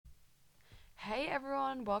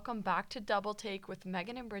everyone, welcome back to Double Take with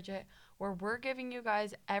Meaghan and Bridget, where we're giving you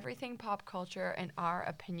guys everything pop culture and our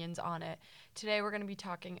opinions on it. Today we're going to be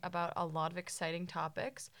talking about a lot of exciting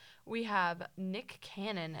topics. We have Nick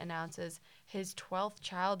Canon announces his 12th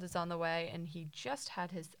child is on the way, and he just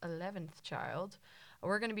had his 11th child.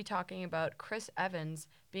 We're going to be talking about Chris Evans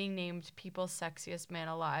being named People's Sexiest Man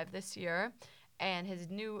Alive this year, and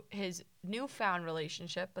his newfound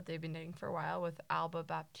relationship, but they've been dating for a while, with Alba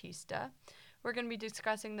Baptista. We're going to be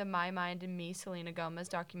discussing the My Mind and Me Selena Gomez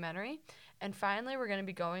documentary. And finally, we're going to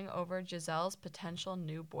be going over Gisele's potential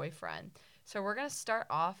new boyfriend. So we're going to start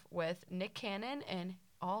off with Nick Canon and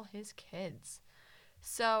all his kids.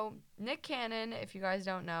 So Nick Canon, if you guys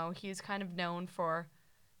don't know, he's kind of known for,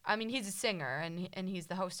 he's a singer, and he's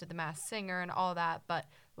the host of The Masked Singer and all that. But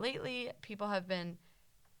lately, people have been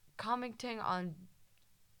commenting on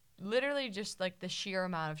literally just like the sheer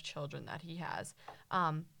amount of children that he has.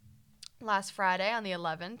 Last Friday on the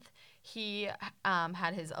 11th, he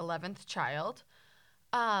had his 11th child,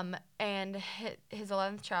 and his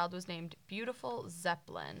 11th child was named Beautiful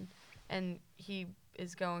Zeppelin, and he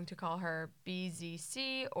is going to call her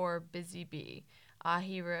BZC or Busy Bee.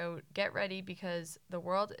 He wrote, "Get ready because the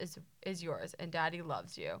world is yours and Daddy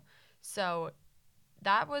loves you." So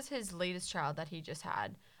that was his latest child that he just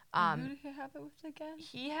had. Who did he have it with again?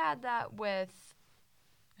 He had that with...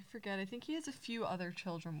 I forget. I think he has a few other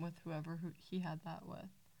children with whoever he had that with.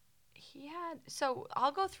 He had... So,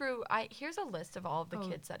 I'll go through... Here's a list of all of the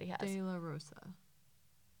kids that he has. De La Rosa.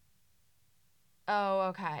 Oh,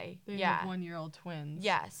 okay. They have 1-year-old twins.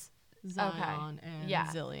 Yes. Zion and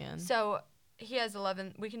Zillion. So, he has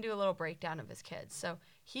 11... We can do a little breakdown of his kids. So,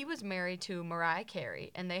 he was married to Mariah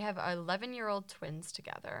Carey, and they have 11-year-old twins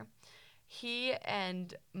together. He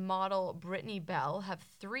and model Brittany Bell have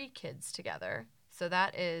 3 kids together. So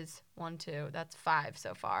that is 1, 2. That's 5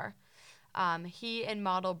 so far. He and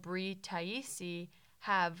model Brie Taisi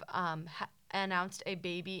have announced a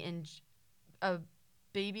baby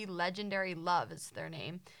Legendary Love is their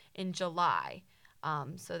name, in July.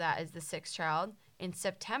 So that is the 6th child. In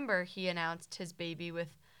September, he announced his baby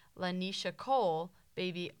with Lanisha Cole,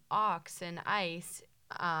 baby Ox and Ice,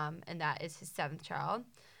 and that is his 7th child.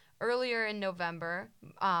 Earlier in November,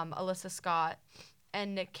 Alyssa Scott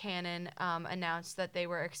and Nick Canon announced that they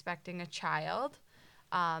were expecting a child,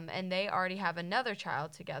 and they already have another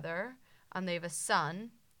child together. They have a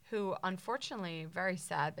son who, unfortunately, very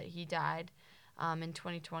sad, but he died in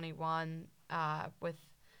 2021 at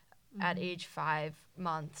age 5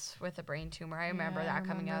 months with a brain tumor. I remember that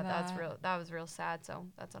coming out. That was real sad, so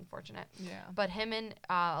that's unfortunate. Yeah. But him and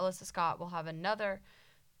Alyssa Scott will have another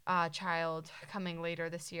child coming later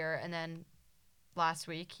this year, and then last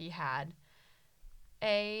week he had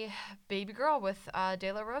a baby girl with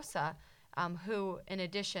De La Rosa, who in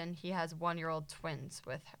addition he has 1-year-old twins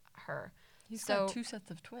with her. He's got 2 sets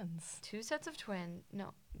of twins. 2 sets of twins.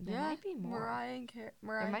 No, there might be more. Mariah.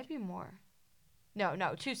 There might be more. No,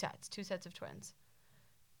 2 sets. 2 sets of twins.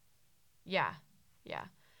 Yeah.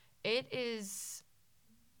 It is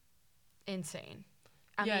insane.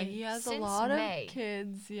 He has a lot of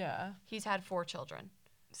kids, yeah. He's had 4 children.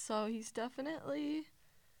 So he's definitely,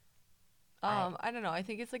 I don't know, I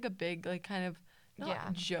think it's like a big, like, kind of,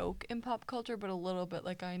 not joke in pop culture, but a little bit,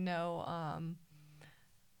 like, I know,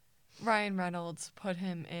 Ryan Reynolds put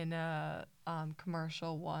him in a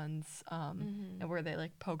commercial once, where they,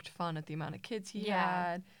 like, poked fun at the amount of kids he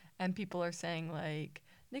had, and people are saying, like,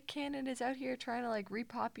 Nick Canon is out here trying to, like,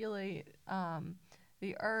 repopulate,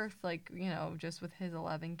 the earth, like, you know, just with his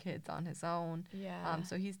 11 kids on his own. Yeah.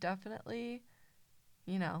 So he's definitely,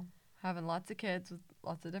 you know, having lots of kids with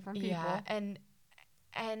lots of different people. Yeah,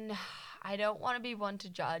 and I don't want to be one to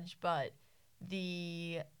judge, but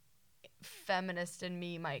the feminist in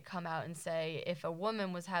me might come out and say, if a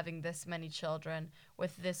woman was having this many children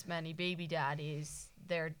with this many baby daddies,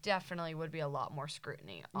 there definitely would be a lot more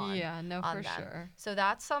scrutiny on for them. sure. So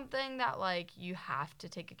that's something that, like, you have to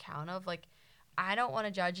take account of. Like, I don't want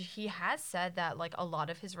to judge. He has said that, like, a lot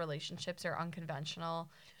of his relationships are unconventional.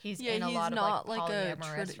 He's in a lot of, like,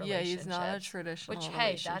 polyamorous relationships. Yeah, he's not a traditional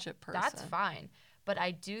relationship person. That's fine. But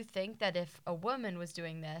I do think that if a woman was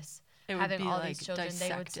doing this, having all these children,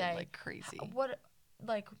 they would say, like crazy.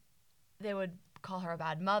 They would call her a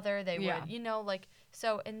bad mother. They would, you know, like,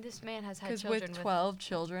 so, and this man has had children with 12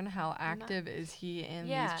 children, how active is he in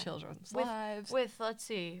these children's lives? With, let's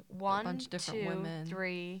see, 1, 2,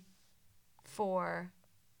 3, 4,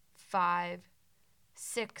 5,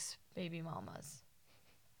 6 baby mamas.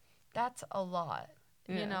 That's a lot.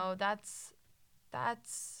 Yeah. You know, that's.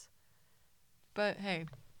 But hey,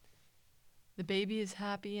 the baby is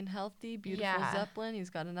happy and healthy. Beautiful Zeppelin. He's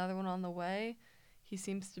got another one on the way. he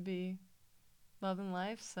seems to be loving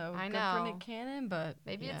life, so I good for know. Nick Canon, but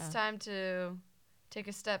Maybe yeah. it's time to take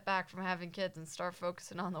a step back from having kids and start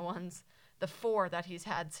focusing on the 4 that he's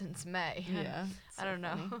had since May. Yeah. I don't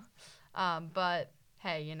know. But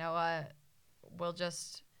hey, you know what? We'll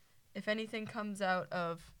just, if anything comes out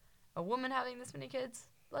of a woman having this many kids,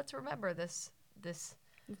 let's remember this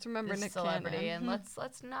Let's remember Nick celebrity, Canon. and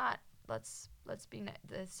let's be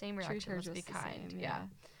the same reaction. Treat her Let's just be the kind. same, Yeah.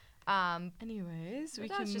 Anyways, we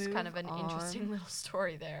That's can just move kind of an on. interesting little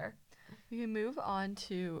story there. We can move on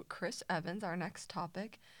to Chris Evans, our next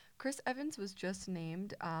topic. Chris Evans was just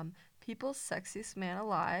named People's Sexiest Man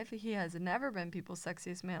Alive. He has never been People's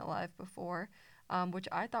Sexiest Man Alive before, which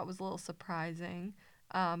I thought was a little surprising.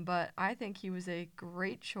 But I think he was a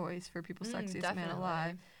great choice for People's Sexiest Definitely. Man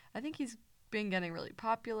Alive. I think he's been getting really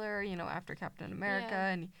popular, after Captain America,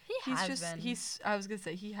 and he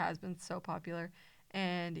has been so popular,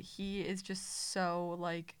 and he is just so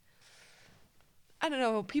like, I don't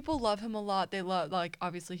know, people love him a lot. They love, like,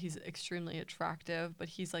 obviously he's extremely attractive, but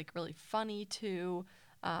he's like really funny too.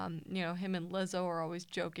 Him and Lizzo are always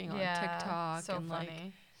joking on TikTok, so and funny.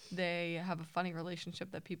 like they have a funny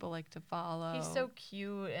relationship that people like to follow. He's so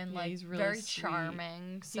cute and like he's really very sweet.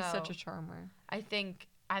 charming. So he's such a charmer. I think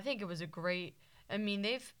it was a great. I mean,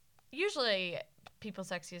 they've usually People's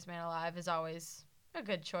Sexiest Man Alive is always a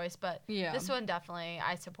good choice, but this one definitely,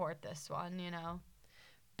 I support this one.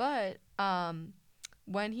 But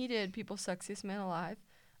when he did People's Sexiest Man Alive,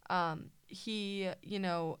 he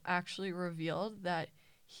actually revealed that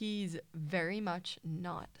he's very much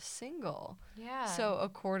not single. Yeah. So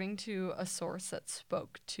according to a source that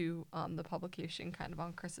spoke to the publication kind of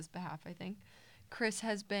on Chris's behalf, I think, Chris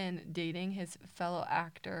has been dating his fellow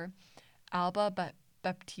actor, Alba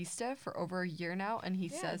Baptista, for over a year now, and he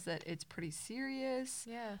says that it's pretty serious.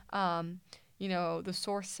 Yeah. The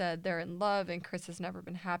source said they're in love, and Chris has never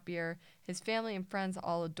been happier. His family and friends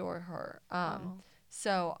all adore her.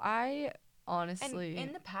 So I honestly, and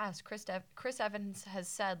in the past, Chris Evans has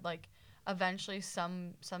said like eventually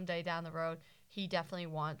someday down the road he definitely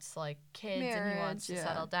wants like kids and he wants to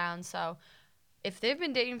settle down. So if they've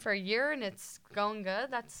been dating for a year and it's going good,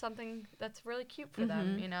 that's something that's really cute for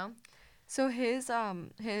them. So his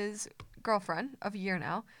girlfriend of a year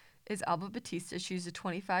now is Alba Batista. She's a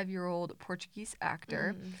 25-year-old Portuguese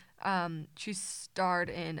actor. She starred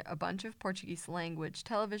in a bunch of Portuguese language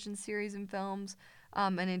television series and films.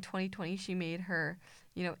 And in 2020, she made her,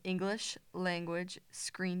 English language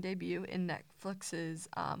screen debut in Netflix's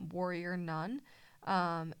Warrior Nun.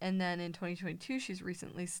 And then in 2022, she's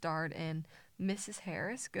recently starred in Mrs.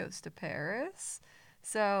 Harris Goes to Paris.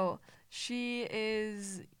 So she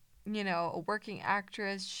is, a working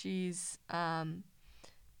actress. She's,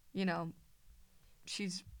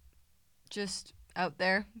 she's just out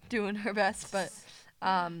there doing her best. But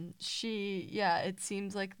it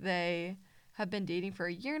seems like they have been dating for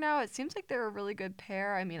a year now. It seems like they're a really good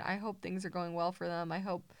pair. I mean, I hope things are going well for them.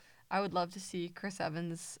 I would love to see Chris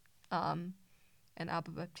Evans and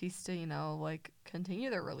Alba Baptista, continue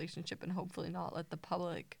their relationship and hopefully not let the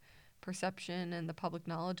public perception and the public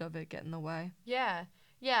knowledge of it get in the way. Yeah.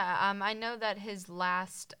 I know that his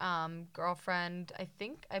last girlfriend,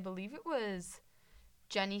 I believe it was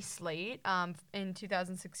Jenny Slate, in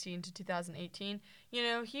 2016 to 2018.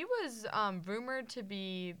 He was rumored to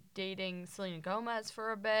be dating Selena Gomez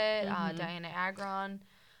for a bit, Diana Agron,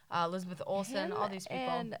 Elizabeth Olsen, all these people.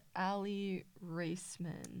 And Ali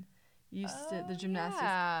Raceman the gymnastics.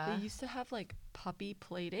 Yeah. They used to have like puppy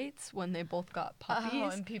play dates when they both got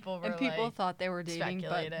puppies. And people thought they were dating,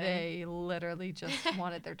 but they literally just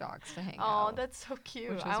wanted their dogs to hang out. Oh, that's so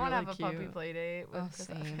cute. I want to have a puppy play date with Chris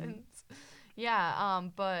Evans. Yeah,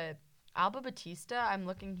 but Alba Batista, I'm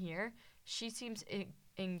looking here. She seems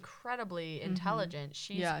incredibly intelligent.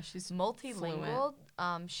 She's multilingual.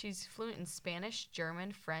 She's fluent in Spanish,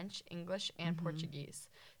 German, French, English, and Portuguese.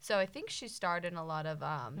 So I think she starred in a lot of.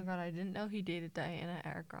 Oh my God, I didn't know he dated Diana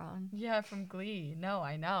Agron. Yeah, from Glee. No,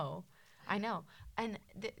 I know. And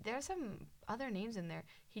there's some other names in there.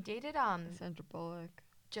 He dated Sandra Bullock,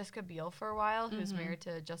 Jessica Biel for a while, who's married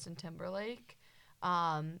to Justin Timberlake.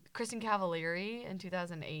 Kristen Cavallari in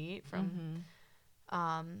 2008 from.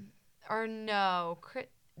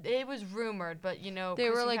 It was rumored, but they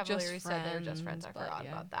were like just friends. Said they were just friends. I forgot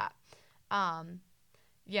about that.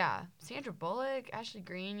 Yeah, Sandra Bullock, Ashley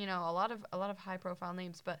Greene, a lot of high profile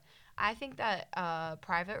names, but I think that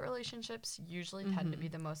private relationships usually tend to be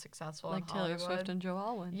the most successful like in Taylor Hollywood. Swift and Joe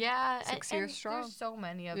Alwyn. Yeah, 6 years strong. There's so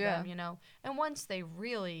many of them, and once they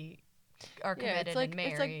really are committed and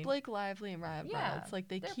married. It's like Blake Lively and Ryan. It's like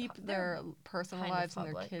they keep their personal lives and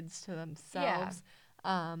their kids to themselves.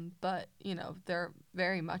 But, you know, they're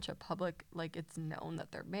very much a public, like, it's known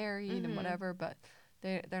that they're married and whatever, but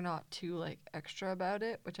they're not too, like, extra about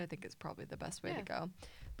it, which I think is probably the best way to go.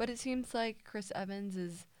 But it seems like Chris Evans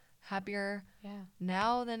is happier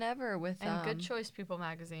now than ever with... And Good Choice People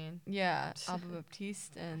magazine. Yeah, Alba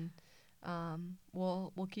Baptiste, and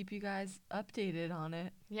we'll keep you guys updated on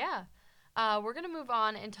it. Yeah. We're going to move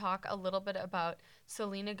on and talk a little bit about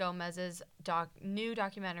Selena Gomez's new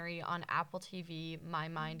documentary on Apple TV, My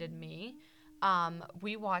Mind and Me.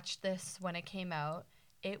 We watched this when it came out.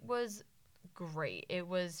 It was great. It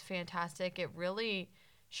was fantastic.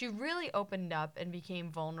 She really opened up and became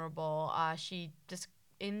vulnerable. She just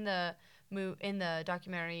in the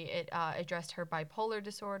documentary, it addressed her bipolar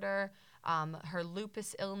disorder, her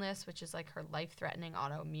lupus illness, which is like her life-threatening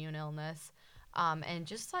autoimmune illness. And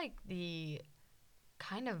just like the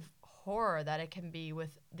kind of horror that it can be with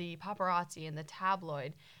the paparazzi and the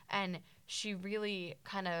tabloid. And she really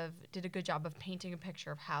kind of did a good job of painting a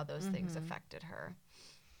picture of how those things affected her.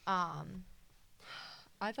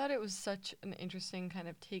 I thought it was such an interesting kind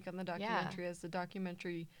of take on the documentary, as the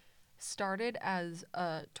documentary started as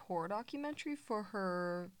a tour documentary for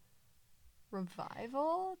her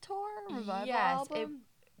revival album.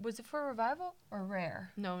 Was it for Revival or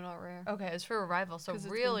Rare? No, not Rare. Okay, it was for Revival, so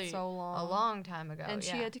really so long. A long time ago. And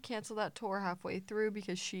she had to cancel that tour halfway through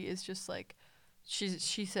because she is just like,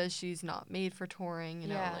 she says she's not made for touring, you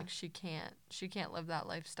know, like she can't live that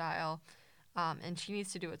lifestyle, and she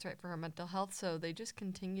needs to do what's right for her mental health. So they just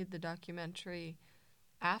continued the documentary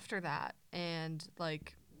after that, and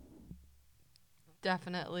like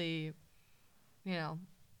definitely, you know,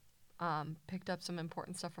 picked up some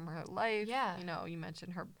important stuff from her life. Yeah. You know, you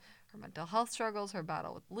mentioned her mental health struggles, her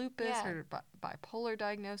battle with lupus, her bipolar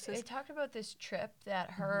diagnosis. It talked about this trip that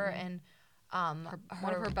her and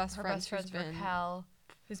one of her best friends, Raquel,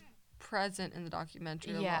 who's present in the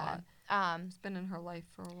documentary a lot. It's been in her life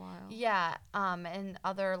for a while. Yeah, and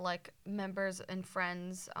other like members and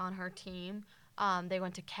friends on her team. They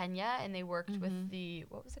went to Kenya and they worked with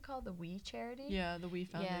what was it called? The We charity? Yeah, the We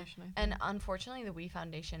Foundation, I think. And unfortunately, the We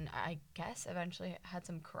Foundation, I guess, eventually had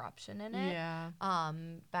some corruption in it. Yeah.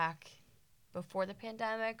 Back before the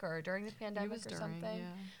pandemic or during the pandemic something.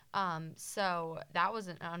 Yeah. So that was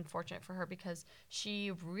unfortunate for her because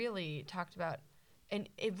she really talked about, and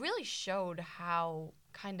it really showed how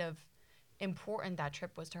kind of important that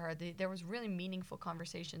trip was to her. There was really meaningful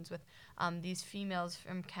conversations with these females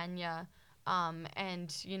from Kenya.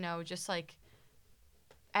 And, you know, just like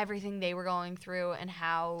everything they were going through and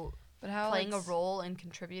how playing a role in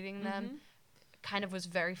contributing them kind of was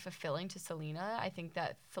very fulfilling to Selena. I think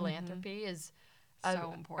that philanthropy is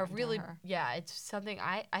so important a really, to her. Yeah, it's something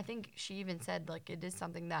I think she even said, like, it is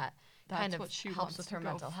something that kind of helps with her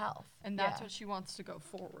mental health. And that's what she wants to go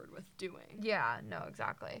forward with doing. Yeah, no,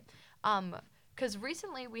 exactly. Because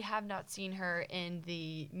recently we have not seen her in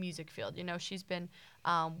the music field. You know, she's been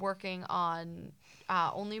working on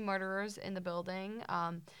Only Murderers in the Building,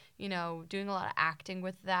 you know, doing a lot of acting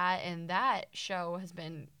with that. And that show has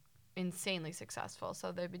been insanely successful.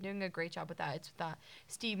 So they've been doing a great job with that. It's with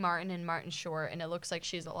Steve Martin and Martin Short, and it looks like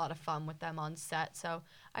she's a lot of fun with them on set. So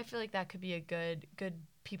I feel like that could be a good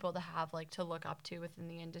people to have, like, to look up to within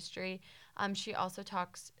the industry. She also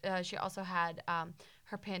had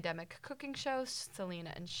her pandemic cooking show,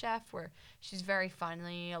 Selena and Chef, where she's very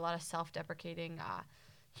funny, a lot of self-deprecating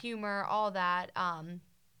humor, all that.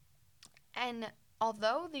 And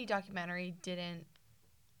although the documentary didn't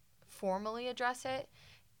formally address it,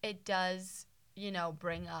 it does, you know,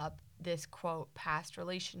 bring up this, quote, past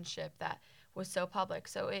relationship that was so public.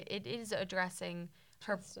 So it is addressing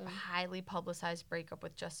her highly publicized breakup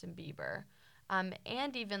with Justin Bieber.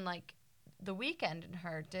 And even, like, The Weeknd and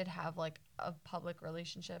her did have, like, a public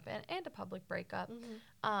relationship and a public breakup.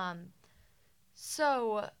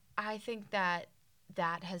 So I think that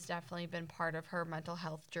has definitely been part of her mental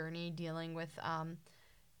health journey, dealing with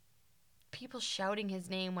people shouting his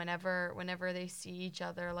name whenever they see each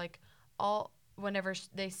other, like, whenever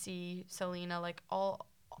they see Selena, like,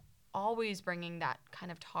 always bringing that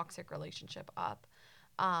kind of toxic relationship up.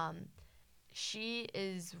 She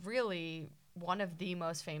is really one of the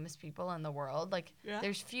most famous people in the world. Like,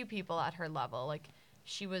 there's few people at her level. Like,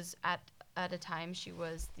 she was at a time, she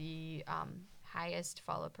was the highest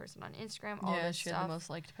followed person on Instagram. All this she stuff. had the most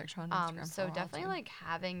liked picture on Instagram. So definitely, like,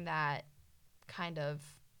 having that kind of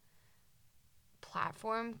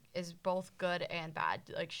platform is both good and bad.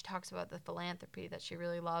 Like, she talks about the philanthropy that she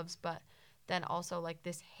really loves, but then also, like,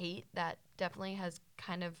 this hate that definitely has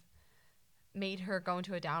kind of made her go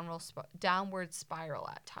into a downward spiral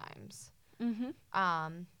at times.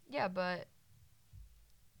 Yeah, but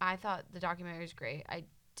I thought the documentary was great. I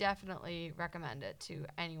definitely recommend it to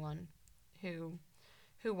anyone who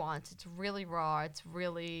wants. It's really raw. It's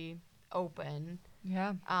really open.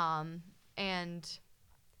 Yeah. And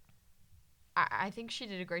I think she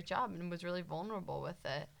did a great job and was really vulnerable with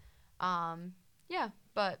it. Yeah,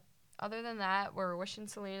 but other than that, we're wishing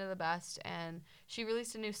Selena the best, and she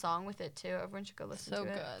released a new song with it too. Everyone should go listen to it.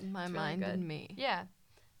 So good. My It's really Mind good. and Me. Yeah.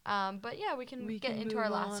 But yeah, we can We get can into move our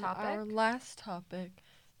last on. topic. Our last topic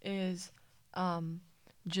is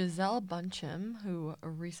Gisele Bündchen, who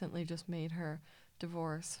recently just made her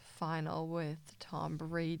divorce final with Tom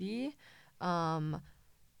Brady.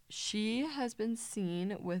 She has been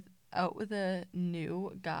seen out with a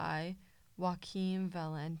new guy, Joaquin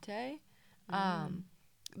Valente.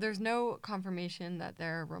 There's no confirmation that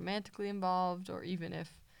they're romantically involved, or even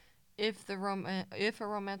if a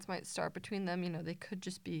romance might start between them. They could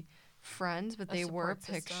just be friends, but they were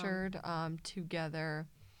pictured together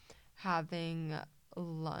having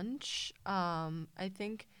lunch. I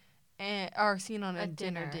think. Are seen on a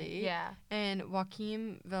dinner date. Yeah. And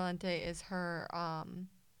Joaquin Valente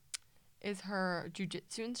is her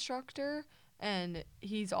jiu-jitsu instructor, and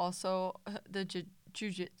he's also the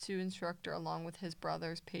jiu-jitsu instructor along with his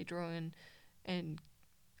brothers Pedro and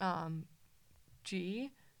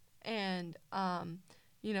G. And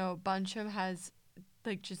Buncham has,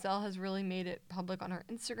 like, Gisele has really made it public on her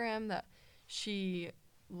Instagram that she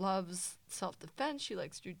loves self-defense, she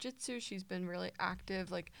likes jiu-jitsu, she's been really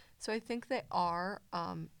active, so I think they are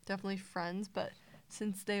definitely friends, but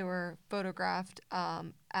since they were photographed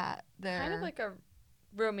at their kind of like a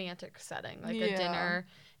romantic setting, like a dinner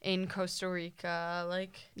in Costa Rica,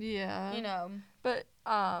 but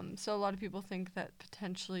so a lot of people think that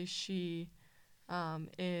potentially she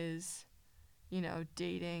is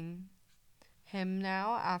dating him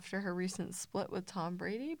now after her recent split with Tom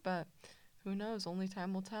Brady, but who knows? Only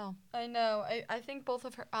time will tell. I know. I think both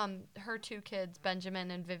of her two kids, Benjamin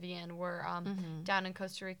and Vivian, were down in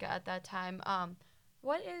Costa Rica at that time.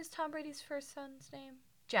 What is Tom Brady's first son's name?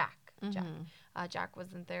 Jack. Jack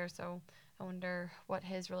wasn't there, so I wonder what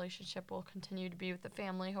his relationship will continue to be with the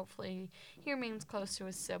family. Hopefully he remains close to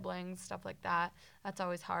his siblings, stuff like that. That's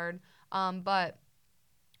always hard. But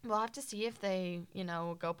we'll have to see if they,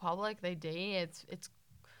 go public, they date. It's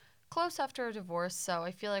close after a divorce, so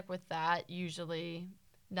I feel like with that, usually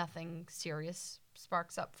nothing serious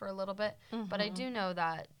sparks up for a little bit. But I do know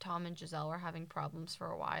that Tom and Gisele were having problems for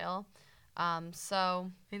a while. So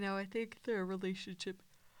I think their relationship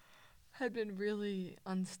had been really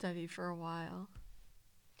unsteady for a while.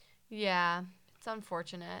 Yeah, it's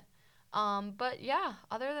unfortunate. But yeah,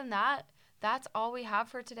 other than that, that's all we have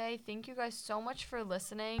for today. Thank you guys so much for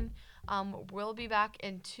listening. We'll be back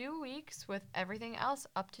in 2 weeks with everything else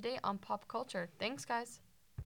up to date on pop culture. Thanks, guys.